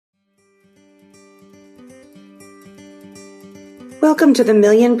Welcome to the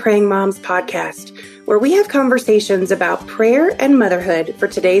Million Praying Moms podcast, where we have conversations about prayer and motherhood for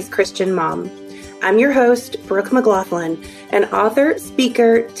today's Christian mom. I'm your host, Brooke McLaughlin, an author,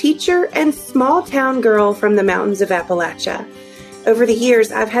 speaker, teacher, and small town girl from the mountains of Appalachia. Over the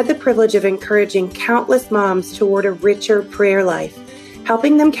years, I've had the privilege of encouraging countless moms toward a richer prayer life,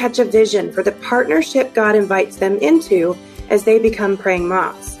 helping them catch a vision for the partnership God invites them into as they become praying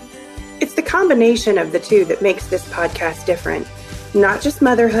moms. It's the combination of the two that makes this podcast different. Not just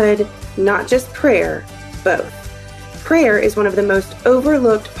motherhood, not just prayer, both. Prayer is one of the most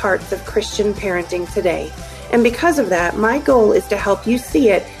overlooked parts of Christian parenting today. And because of that, my goal is to help you see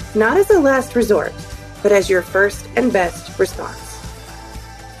it not as a last resort, but as your first and best response.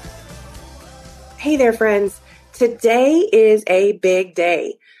 Hey there, friends. Today is a big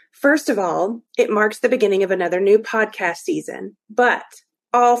day. First of all, it marks the beginning of another new podcast season. But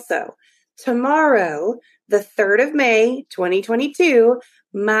also, tomorrow, the 3rd of May, 2022,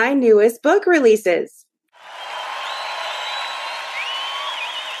 my newest book releases.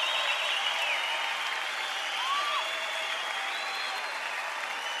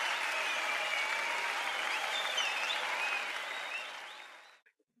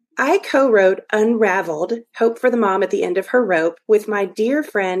 I co-wrote Unraveled, Hope for the Mom at the End of Her Rope, with my dear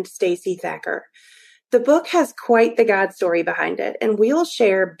friend Stacey Thacker. The book has quite the God story behind it, and we'll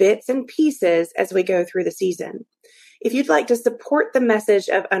share bits and pieces as we go through the season. If you'd like to support the message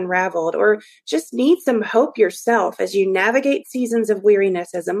of Unraveled or just need some hope yourself as you navigate seasons of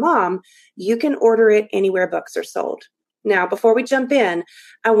weariness as a mom, you can order it anywhere books are sold. Now, before we jump in,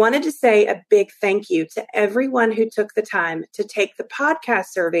 I wanted to say a big thank you to everyone who took the time to take the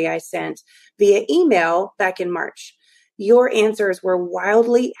podcast survey I sent via email back in March. Your answers were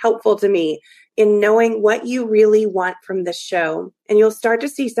wildly helpful to me in knowing what you really want from this show, and you'll start to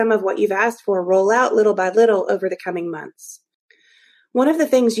see some of what you've asked for roll out little by little over the coming months. One of the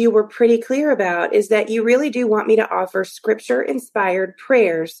things you were pretty clear about is that you really do want me to offer scripture-inspired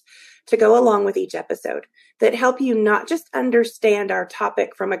prayers to go along with each episode that help you not just understand our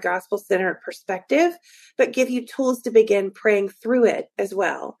topic from a gospel-centered perspective, but give you tools to begin praying through it as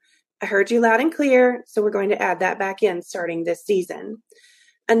well. I heard you loud and clear, so we're going to add that back in starting this season.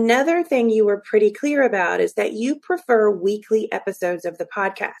 Another thing you were pretty clear about is that you prefer weekly episodes of the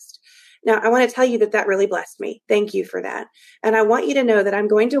podcast. Now, I want to tell you that really blessed me. Thank you for that. And I want you to know that I'm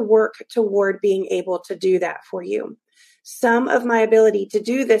going to work toward being able to do that for you. Some of my ability to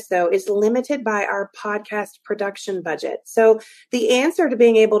do this, though, is limited by our podcast production budget. So the answer to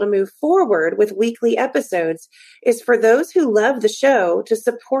being able to move forward with weekly episodes is for those who love the show to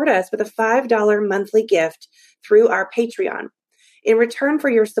support us with a $5 monthly gift through our Patreon. In return for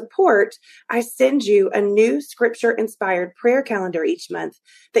your support, I send you a new scripture-inspired prayer calendar each month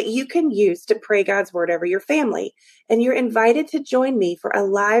that you can use to pray God's word over your family. And you're invited to join me for a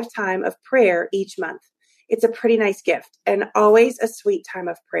live time of prayer each month. It's a pretty nice gift and always a sweet time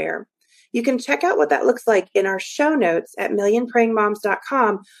of prayer. You can check out what that looks like in our show notes at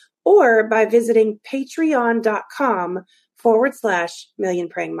millionprayingmoms.com or by visiting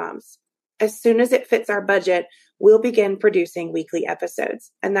patreon.com/millionprayingmoms. As soon as it fits our budget, we'll begin producing weekly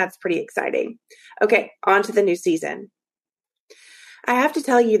episodes, and that's pretty exciting. Okay, on to the new season. I have to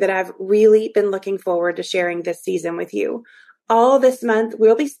tell you that I've really been looking forward to sharing this season with you. All this month,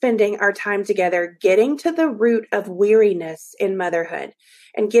 we'll be spending our time together getting to the root of weariness in motherhood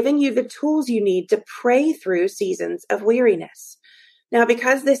and giving you the tools you need to pray through seasons of weariness. Now,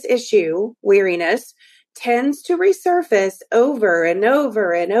 because this issue, weariness, tends to resurface over and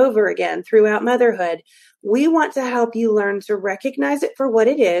over and over again throughout motherhood, we want to help you learn to recognize it for what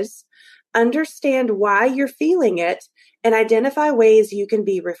it is, understand why you're feeling it, and identify ways you can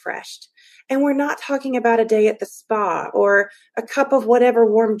be refreshed. And we're not talking about a day at the spa or a cup of whatever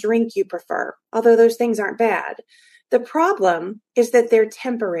warm drink you prefer, although those things aren't bad. The problem is that they're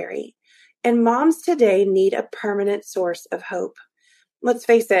temporary, and moms today need a permanent source of hope. Let's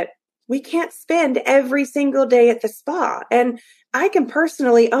face it, we can't spend every single day at the spa, and I can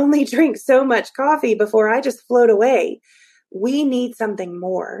personally only drink so much coffee before I just float away. We need something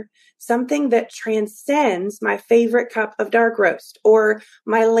more, something that transcends my favorite cup of dark roast or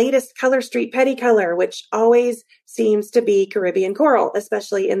my latest Color Street Petty color, which always seems to be Caribbean coral,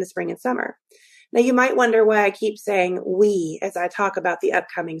 especially in the spring and summer. Now, you might wonder why I keep saying we as I talk about the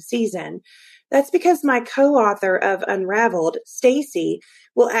upcoming season. That's because my co-author of Unraveled, Stacey,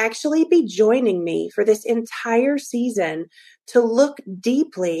 will actually be joining me for this entire season to look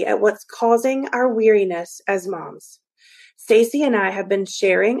deeply at what's causing our weariness as moms. Stacey and I have been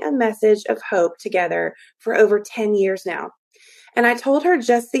sharing a message of hope together for over 10 years now. And I told her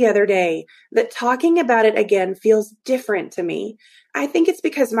just the other day that talking about it again feels different to me. I think it's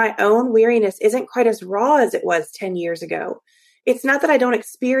because my own weariness isn't quite as raw as it was 10 years ago. It's not that I don't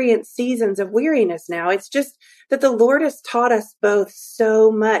experience seasons of weariness now. It's just that the Lord has taught us both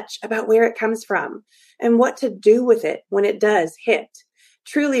so much about where it comes from and what to do with it when it does hit.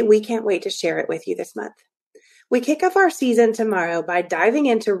 Truly, we can't wait to share it with you this month. We kick off our season tomorrow by diving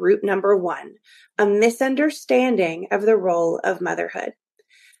into root number 1, a misunderstanding of the role of motherhood.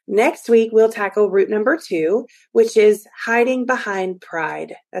 Next week, we'll tackle root number 2, which is hiding behind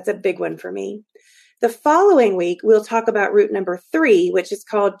pride. That's a big one for me. The following week, we'll talk about root number 3, which is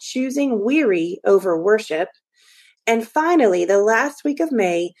called choosing weary over worship. And finally, the last week of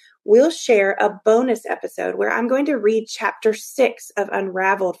May, we'll share a bonus episode where I'm going to read chapter 6 of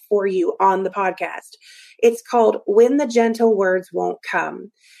Unraveled for you on the podcast. It's called When the Gentle Words Won't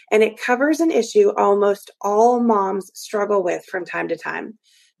Come, and it covers an issue almost all moms struggle with from time to time,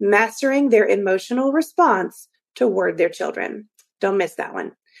 mastering their emotional response toward their children. Don't miss that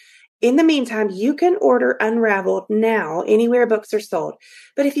one. In the meantime, you can order Unraveled now anywhere books are sold.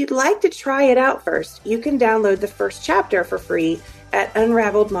 But if you'd like to try it out first, you can download the first chapter for free at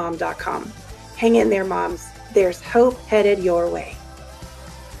unraveledmom.com. Hang in there, moms. There's hope headed your way.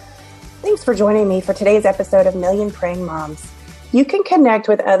 Thanks for joining me for today's episode of Million Praying Moms. You can connect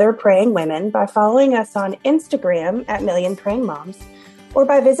with other praying women by following us on Instagram at Million Praying Moms, or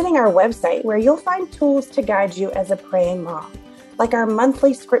by visiting our website where you'll find tools to guide you as a praying mom, like our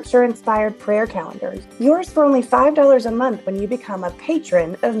monthly scripture-inspired prayer calendars, yours for only $5 a month when you become a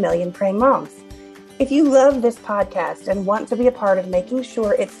patron of Million Praying Moms. If you love this podcast and want to be a part of making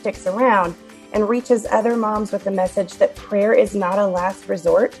sure it sticks around and reaches other moms with the message that prayer is not a last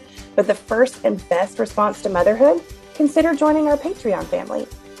resort, but the first and best response to motherhood, consider joining our Patreon family.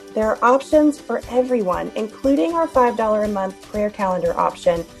 There are options for everyone, including our $5 a month prayer calendar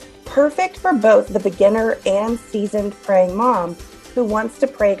option, perfect for both the beginner and seasoned praying mom who wants to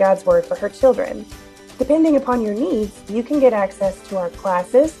pray God's word for her children. Depending upon your needs, you can get access to our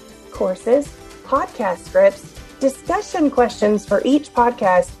classes, courses, podcast scripts, discussion questions for each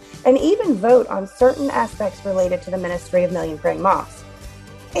podcast, and even vote on certain aspects related to the ministry of Million Praying Moms.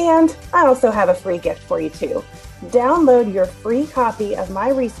 And I also have a free gift for you too. Download your free copy of my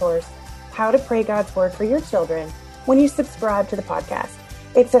resource, How to Pray God's Word for Your Children, when you subscribe to the podcast.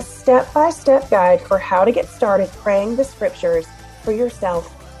 It's a step-by-step guide for how to get started praying the scriptures for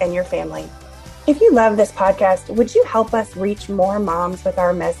yourself and your family. If you love this podcast, would you help us reach more moms with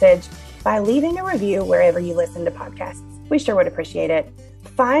our message by leaving a review wherever you listen to podcasts? We sure would appreciate it.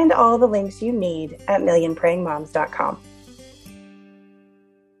 Find all the links you need at millionprayingmoms.com.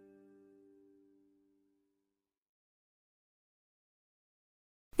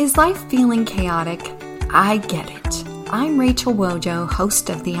 Is life feeling chaotic? I get it. I'm Rachel Wojo, host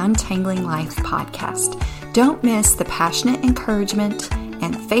of the Untangling Life podcast. Don't miss the passionate encouragement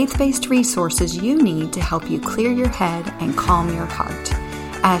and faith-based resources you need to help you clear your head and calm your heart.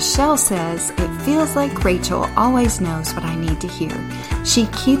 As Shell says, it feels like Rachel always knows what I need to hear. She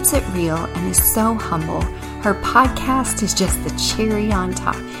keeps it real and is so humble. Her podcast is just the cherry on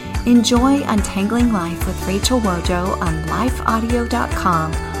top. Enjoy Untangling Life with Rachel Wojo on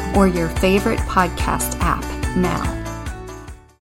lifeaudio.com or your favorite podcast app now.